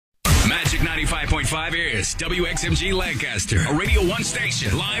95.5 is WXMG Lancaster, a Radio 1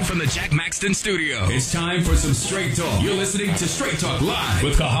 station, live from the Jack Maxton studio. It's time for some Straight Talk. You're listening to Straight Talk Live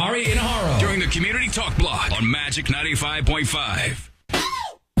with Kahari and Haro during the Community Talk Block on Magic 95.5.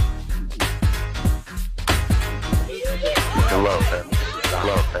 Hello, family.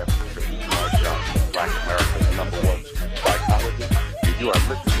 Hello, family. This is Umar Johnson, Black America's #1 psychologist. And you are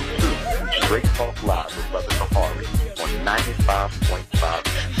listening to Straight Talk Live with Brother Kahari on 95.5.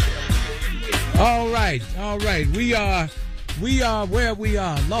 All right. We are where we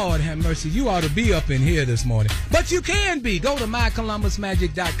are. Lord have mercy. You ought to be up in here this morning. But you can be. Go to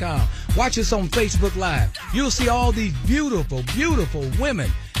mycolumbusmagic.com. Watch us on Facebook Live. You'll see all these beautiful, beautiful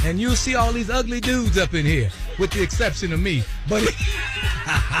women. And you'll see all these ugly dudes up in here, with the exception of me. But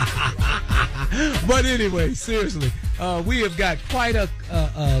anyway, seriously, we have got quite a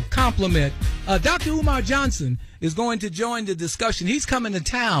compliment. Dr. Umar Johnson is going to join the discussion. He's coming to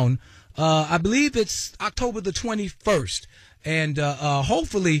town. I believe it's October the 21st. And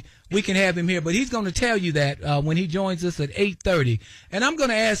hopefully we can have him here. But he's going to tell you that when he joins us at 8:30. And I'm going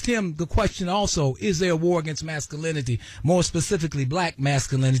to ask him the question also, is there a war against masculinity? More specifically, black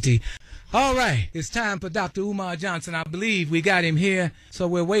masculinity. All right, it's time for Dr. Umar Johnson. I believe we got him here, so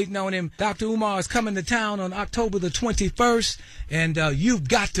we're waiting on him. Dr. Umar is coming to town on October the 21st, and you've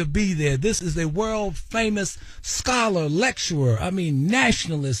got to be there. This is a world-famous scholar, lecturer,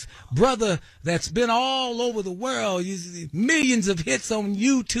 nationalist, brother that's been all over the world. Millions of hits on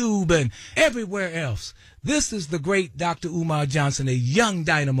YouTube and everywhere else. This is the great Dr. Umar Johnson, a young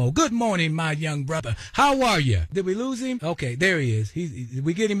dynamo. Good morning, my young brother. How are you? Did we lose him? Okay, there he is. Did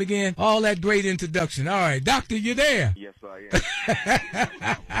we get him again? All that great introduction. All right, doctor, you there? Yes, I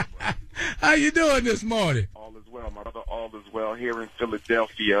am. How you doing this morning? All is well, my brother. All is well. Here in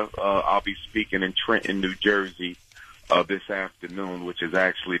Philadelphia, I'll be speaking in Trenton, New Jersey this afternoon, which is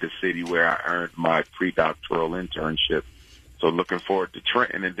actually the city where I earned my pre-doctoral internship. So looking forward to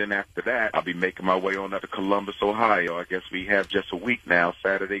Trenton, and then after that, I'll be making my way on up to Columbus, Ohio. I guess we have just a week now.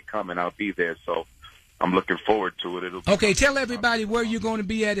 Saturday coming, I'll be there. So I'm looking forward to it. Okay, tell everybody where you're going to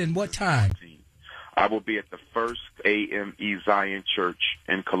be at and what time. I will be at the First AME Zion Church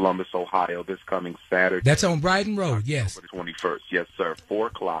in Columbus, Ohio, this coming Saturday. That's on Brighton Road, yes. October 21st, yes, sir. 4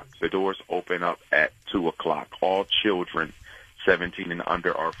 o'clock. The doors open up at 2 o'clock. All children 17 and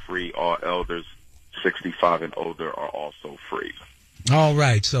under are free. All elders 65 and older are also free. All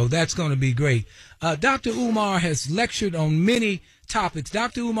right, so that's going to be great. Dr. Umar has lectured on many topics.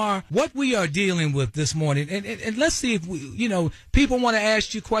 Dr. Umar, what we are dealing with this morning, and let's see if people want to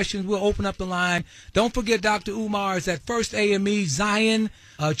ask you questions. We'll open up the line. Don't forget, Dr. Umar is at First AME Zion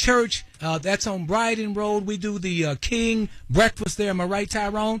Church. That's on Brighton Road. We do the King breakfast there. Am I right,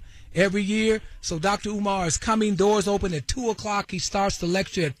 Tyrone? Every year. So Dr. Umar is coming. Doors open at 2 o'clock. He starts the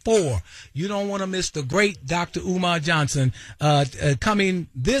lecture at 4. You don't want to miss the great Dr. Umar Johnson coming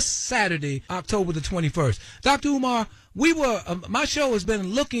this Saturday, October the 21st. Dr. Umar, my show has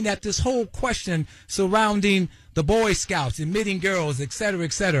been looking at this whole question surrounding the Boy Scouts, admitting girls, et cetera,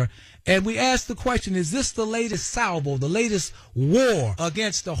 et cetera. And we asked the question, is this the latest salvo, the latest war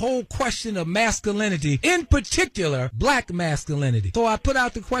against the whole question of masculinity, in particular, black masculinity? So I put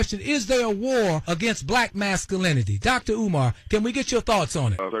out the question, is there a war against black masculinity? Dr. Umar, can we get your thoughts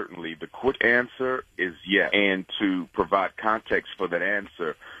on it? Certainly. The quick answer is yes. And to provide context for that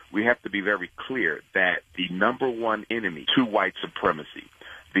answer, we have to be very clear that the number one enemy to white supremacy,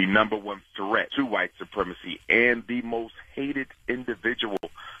 the number one threat to white supremacy, and the most hated individual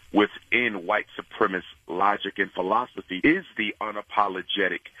within white supremacist logic and philosophy is the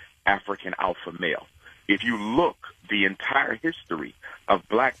unapologetic African alpha male. If you look, the entire history of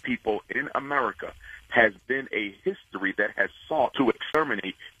black people in America has been a history that has sought to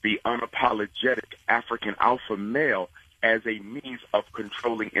exterminate the unapologetic African alpha male as a means of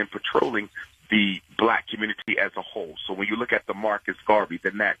controlling and patrolling the black community as a whole. So when you look at the Marcus Garvey,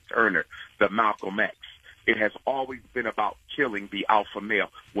 the Nat Turner, the Malcolm X, it has always been about killing the alpha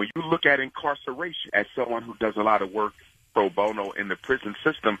male. When you look at incarceration, as someone who does a lot of work pro bono in the prison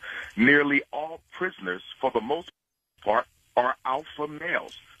system, nearly all prisoners, for the most part, are alpha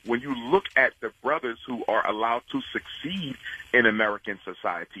males. When you look at the brothers who are allowed to succeed in American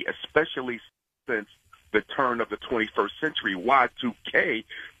society, especially since the turn of the 21st century, Y2K,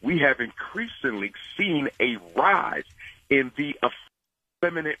 we have increasingly seen a rise in the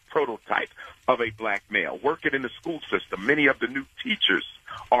effeminate prototype of a black male. Working in the school system, many of the new teachers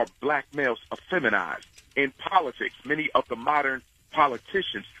are black males effeminized. In politics, many of the modern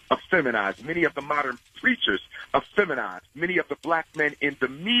politicians effeminized. Many of the modern preachers effeminized. Many of the black men in the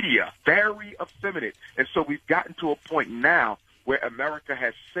media, very effeminate. And so we've gotten to a point now where America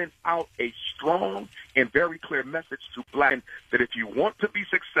has sent out a strong and very clear message to black men that if you want to be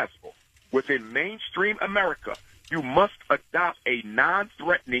successful within mainstream America, you must adopt a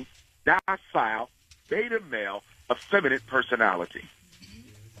non-threatening, docile, beta male, effeminate personality.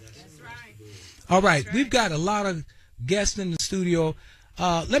 All right, we've got a lot of guests in the studio.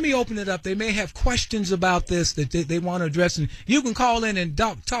 Let me open it up. They may have questions about this that they want to address. And you can call in and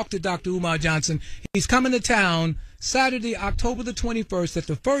talk to Dr. Umar Johnson. He's coming to town Saturday, October the 21st at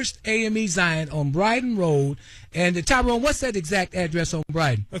the First AME Zion on Brighton Road. And Tyrone, what's that exact address on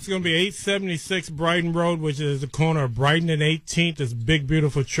Brighton? That's going to be 876 Brighton Road, which is the corner of Brighton and 18th. There's a big,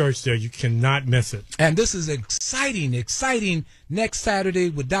 beautiful church there. You cannot miss it. And this is exciting next Saturday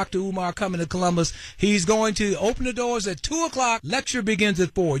with Dr. Umar coming to Columbus. He's going to open the doors at 2 o'clock. Lecture begins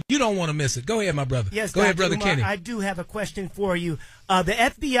at 4. You don't want to miss it. Go ahead, my brother. Yes, Go ahead, Brother Umar, Kenny. I do have a question for you. The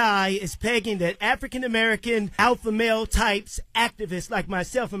FBI is pegging that African-American alpha male types, activists like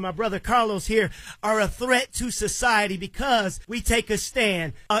myself and my brother Carlos here, are a threat to society because we take a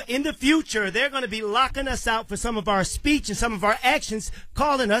stand. In the future, they're going to be locking us out for some of our speech and some of our actions,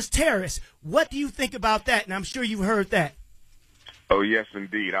 calling us terrorists. What do you think about that? And I'm sure you've heard that. Oh, yes,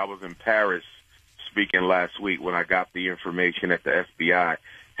 indeed. I was in Paris speaking last week when I got the information that the FBI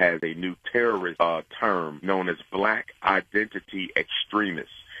has a new terrorist term known as black identity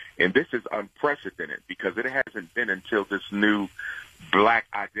extremists. And this is unprecedented because it hasn't been until this new black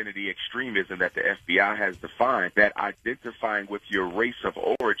identity extremism that the FBI has defined that identifying with your race of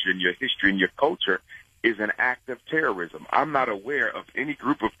origin, your history, and your culture is an act of terrorism. I'm not aware of any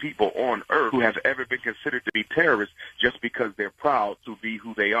group of people on earth who have ever been considered to be terrorists just because they're proud to be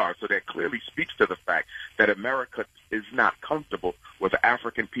who they are. So that clearly speaks to the fact that America is not comfortable with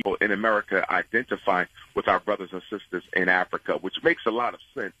African people in America identifying with our brothers and sisters in Africa, which makes a lot of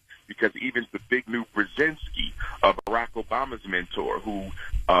sense because even the big new Brzezinski, Barack Obama's mentor, who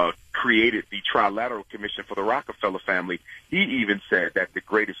created the Trilateral Commission for the Rockefeller family, he even said that the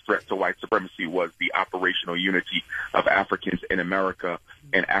greatest threat to white supremacy was the operational unity of Africans in America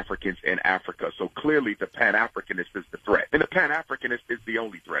and Africans in Africa. So clearly the Pan-Africanist is the threat. And the Pan-Africanist is the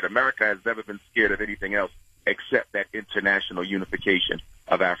only threat. America has never been scared of anything else except that international unification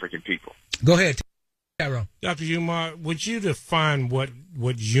of African people. Go ahead, Tyrone. Dr. Umar, would you define what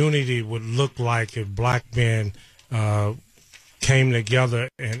unity would look like if black men came together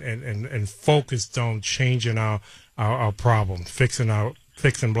and focused on changing our problems,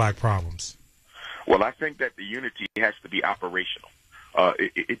 fixing black problems? Well, I think that the unity has to be operational.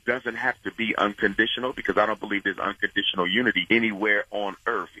 It doesn't have to be unconditional because I don't believe there's unconditional unity anywhere on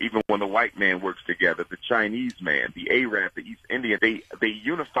earth. Even when the white man works together, the Chinese man, the Arab, the East Indian, they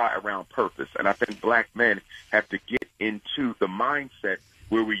unify around purpose. And I think black men have to get into the mindset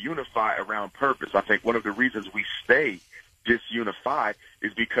where we unify around purpose. I think one of the reasons we stay disunified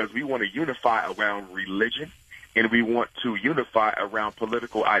is because we want to unify around religion and we want to unify around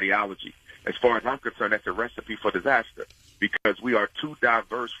political ideology. As far as I'm concerned, that's a recipe for disaster because we are too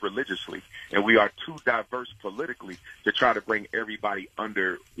diverse religiously and we are too diverse politically to try to bring everybody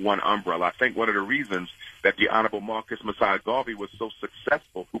under one umbrella. I think one of the reasons that the Honorable Marcus Messiah Garvey was so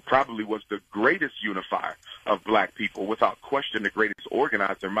successful, who probably was the greatest unifier of black people, without question the greatest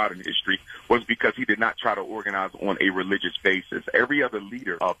organizer in modern history, was because he did not try to organize on a religious basis. Every other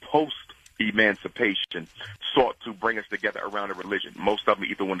leader post-emancipation sought to bring us together around a religion. Most of them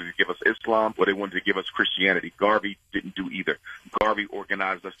either wanted to give us Islam or they wanted to give us Christianity. Garvey didn't do either. Garvey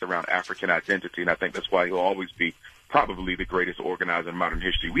organized us around African identity, and I think that's why he'll always be probably the greatest organizer in modern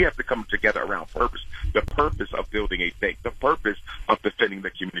history. We have to come together around purpose. The purpose of building a faith, the purpose of defending the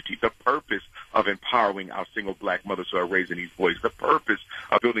community, the purpose of empowering our single black mothers who are raising these boys, the purpose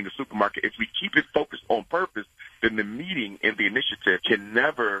of building a supermarket. If we keep it focused on purpose, then the meeting and the initiative can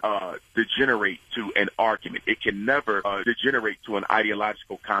never degenerate to an argument. It can never degenerate to an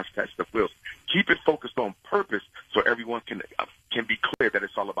ideological contest of wills. Keep it focused on purpose so everyone can be clear that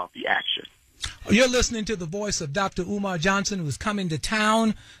it's all about the action. You're listening to the voice of Dr. Umar Johnson, who's coming to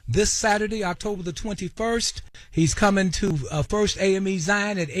town this Saturday, October the 21st. He's coming to First AME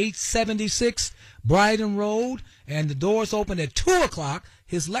Zion at 876 Brighton Road, and the doors open at 2 o'clock.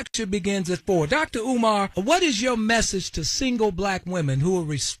 His lecture begins at 4. Dr. Umar, what is your message to single black women who are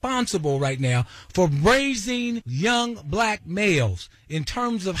responsible right now for raising young black males in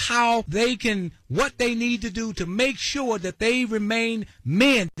terms of how they can, what they need to do to make sure that they remain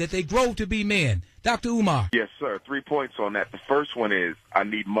men, that they grow to be men? Dr. Umar. Yes, sir. 3 points on that. The first one is I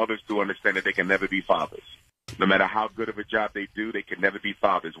need mothers to understand that they can never be fathers. No matter how good of a job they do, they can never be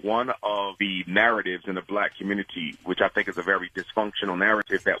fathers. One of the narratives in the black community, which I think is a very dysfunctional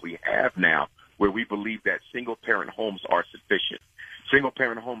narrative that we have now, where we believe that single-parent homes are sufficient.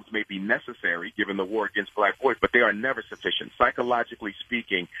 Single-parent homes may be necessary given the war against black boys, but they are never sufficient. Psychologically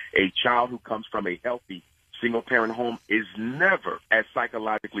speaking, a child who comes from a healthy single-parent home is never as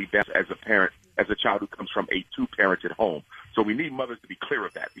psychologically best as a child who comes from a two-parented home. So we need mothers to be clear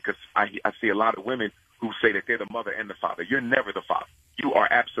of that, because I see a lot of women who say that they're the mother and the father. You're never the father. You are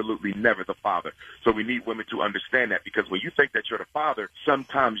absolutely never the father. So we need women to understand that, because when you think that you're the father,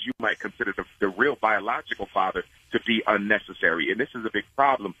 sometimes you might consider the real biological father to be unnecessary. And this is a big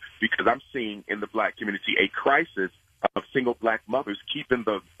problem, because I'm seeing in the black community a crisis of single black mothers keeping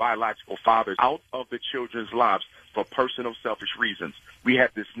the biological fathers out of the children's lives for personal, selfish reasons. We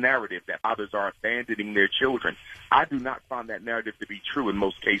have this narrative that fathers are abandoning their children. I do not find that narrative to be true in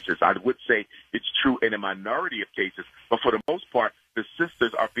most cases. I would say it's true in a minority of cases, but for the most part, the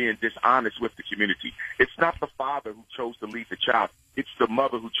sisters are being dishonest with the community. It's not the father who chose to leave the child. It's the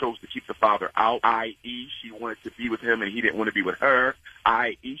mother who chose to keep the father out, i.e. she wanted to be with him and he didn't want to be with her,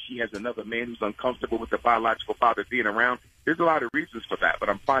 i.e. she has another man who's uncomfortable with the biological father being around. There's a lot of reasons for that, but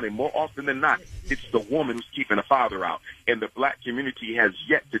I'm finding more often than not, it's the woman who's keeping the father out. And the black community has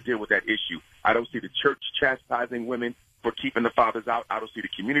yet to deal with that issue. I don't see the church chastising women for keeping the fathers out. I don't see the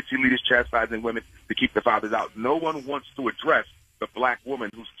community leaders chastising women to keep the fathers out. No one wants to address the black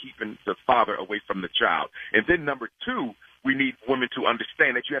woman who's keeping the father away from the child. And then number two, we need women to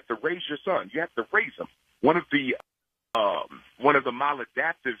understand that you have to raise your son. You have to raise him. One of the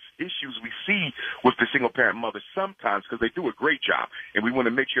maladaptive issues we see with the single-parent mothers sometimes, because they do a great job, and we want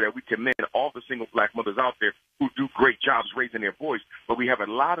to make sure that we commend all the single black mothers out there who do great jobs raising their boys, but we have a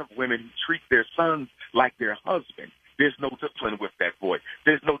lot of women who treat their sons like their husband. There's no discipline with that boy.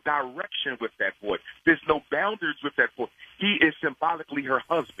 There's no direction with that boy. There's no boundaries with that boy. He is symbolically her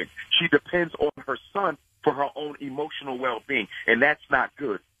husband. She depends on her son for her own emotional well-being, and that's not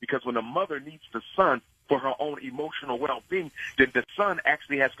good, because when a mother needs the son for her own emotional well-being, then the son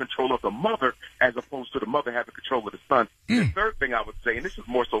actually has control of the mother as opposed to the mother having control of the son. The third thing I would say, and this is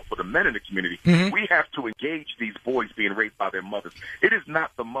more so for the men in the community, we have to engage these boys being raised by their mothers. It is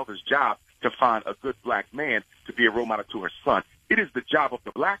not the mother's job to find a good black man to be a role model to her son. It is the job of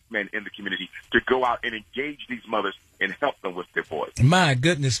the black men in the community to go out and engage these mothers and help them with their boys. My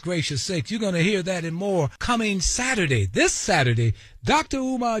goodness gracious sakes, you're going to hear that and more coming Saturday. This Saturday, Dr.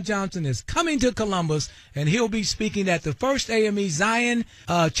 Umar Johnson is coming to Columbus, and he'll be speaking at the First AME Zion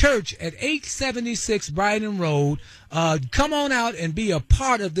Church at 876 Brighton Road. Come on out and be a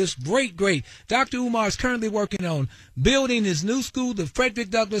part of this great. Dr. Umar is currently working on building his new school, the Frederick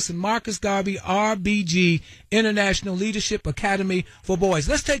Douglass and Marcus Garvey RBG International Leadership Academy for Boys.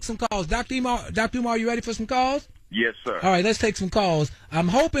 Let's take some calls. Dr. Umar, you ready for some calls? Yes, sir. All right, let's take some calls. I'm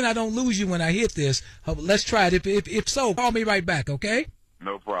hoping I don't lose you when I hit this. Let's try it. If so, call me right back, okay?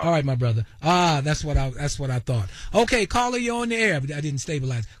 No problem. All right, my brother. That's what I thought. Okay, caller, you're on the air. I didn't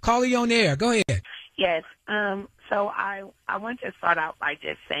stabilize. Caller, you're on the air. Go ahead. Yes. So I want to start out by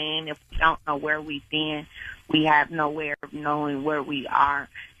just saying, if we don't know where we've been, we have no way of knowing where we are.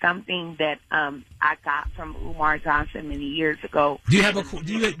 Something that I got from Umar Johnson many years ago. Do you have a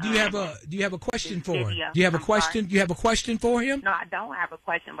question for him? Do you have a question? Do you have a question for him? No, I don't have a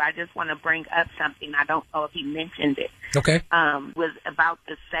question, but I just want to bring up something. I don't know if he mentioned it. Okay. Was about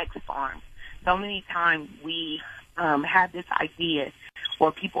the sex farm. So many times we have this idea,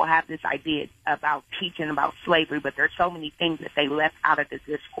 or people have this idea about teaching about slavery, but there's so many things that they left out of the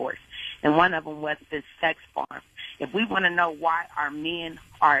discourse. And one of them was this sex farm. If we want to know why our men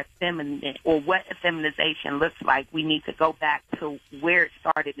are effeminate, or what effeminization looks like, we need to go back to where it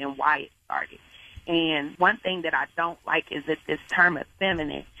started and why it started. And one thing that I don't like is that this term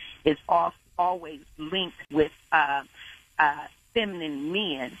effeminate is always linked with feminine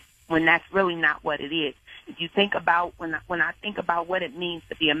men, when that's really not what it is. If you think about, when I think about what it means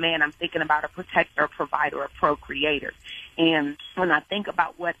to be a man, I'm thinking about a protector, a provider, a procreator. And when I think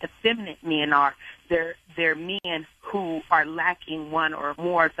about what effeminate men are, they're men who are lacking one or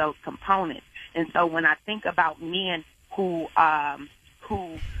more of those components. And so when I think about men who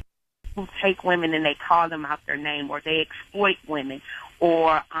take women and they call them out their name, or they exploit women,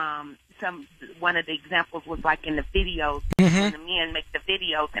 or one of the examples was like in the videos, when the men make the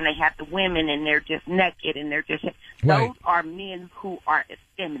videos and they have the women and they're just naked and they're just, those are men who are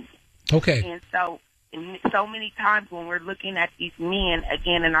effeminate. Okay. And so many times when we're looking at these men,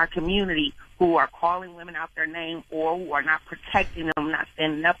 again, in our community, who are calling women out their name, or who are not protecting them, not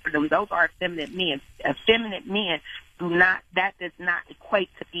standing up for them, those are effeminate men. Effeminate men that does not equate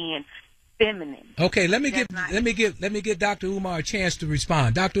to being feminine. Okay, let me give Dr. Umar a chance to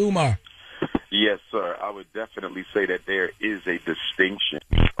respond. Dr. Umar. Yes, sir. I would definitely say that there is a distinction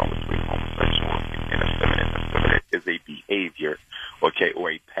between homosexuality and effeminate. Effeminate is a behavior, okay, or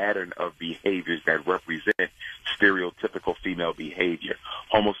a pattern of behaviors that represent stereotypical female behavior.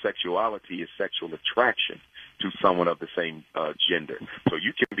 Homosexuality is sexual attraction to someone of the same gender. So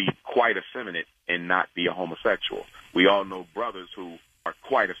you can be quite effeminate and not be a homosexual. We all know brothers who are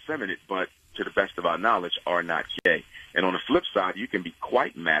quite effeminate, but to the best of our knowledge, are not gay. And on the flip side, you can be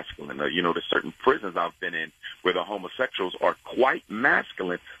quite masculine. There's certain prisons I've been in where the homosexuals are quite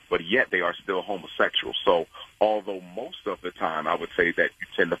masculine, but yet they are still homosexual. So although most of the time I would say that you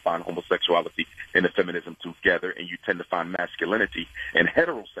tend to find homosexuality and feminism together, and you tend to find masculinity and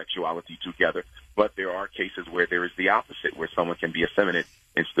heterosexuality together, but there are cases where there is the opposite, where someone can be effeminate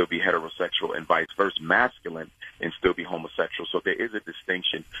and still be heterosexual, and vice versa, masculine and still be homosexual. So there is a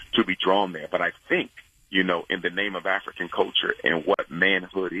distinction to be drawn there. But I think, in the name of African culture and what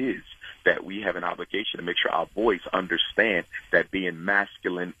manhood is, that we have an obligation to make sure our boys understand that being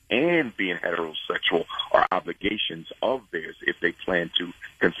masculine and being heterosexual are obligations of theirs if they plan to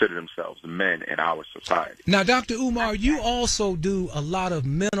consider themselves men in our society. Now, Dr. Umar, you also do a lot of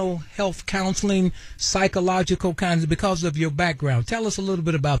mental health counseling, psychological kinds, because of your background. Tell us a little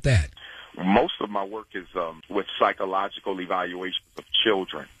bit about that. Most of my work is with psychological evaluations of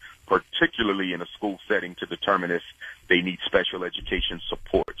children, particularly in a school setting, to determine if they need special education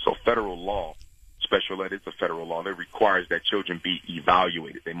support. So federal law, special ed is a federal law, that requires that children be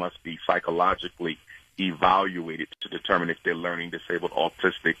evaluated. They must be psychologically evaluated to determine if they're learning disabled,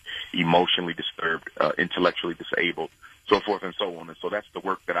 autistic, emotionally disturbed, intellectually disabled, so forth and so on. And so that's the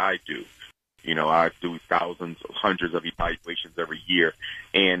work that I do. I do thousands, hundreds of evaluations every year.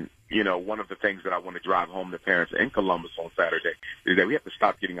 And, one of the things that I want to drive home to parents in Columbus on Saturday is that we have to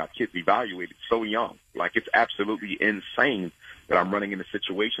stop getting our kids evaluated so young. Like, it's absolutely insane that I'm running into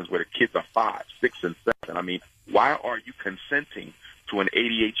situations where the kids are 5, 6, and 7. I mean, why are you consenting to an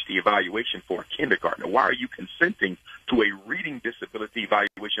ADHD evaluation for a kindergartner? Why are you consenting to a reading disability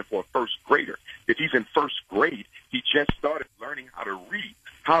evaluation for a first grader? If he's in first grade, he just started learning how to read.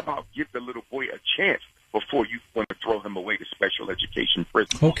 How about give the little boy a chance before you want to throw him away to special education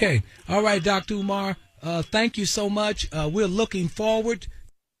prison? Okay. All right, Dr. Umar, thank you so much. We're looking forward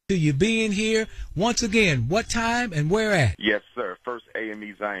to you being here. Once again, what time and where at? Yes, sir. First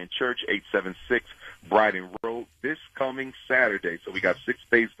AME Zion Church, 876 Brighton Road, this coming Saturday. So we got 6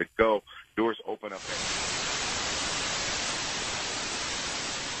 days to go. Doors open up at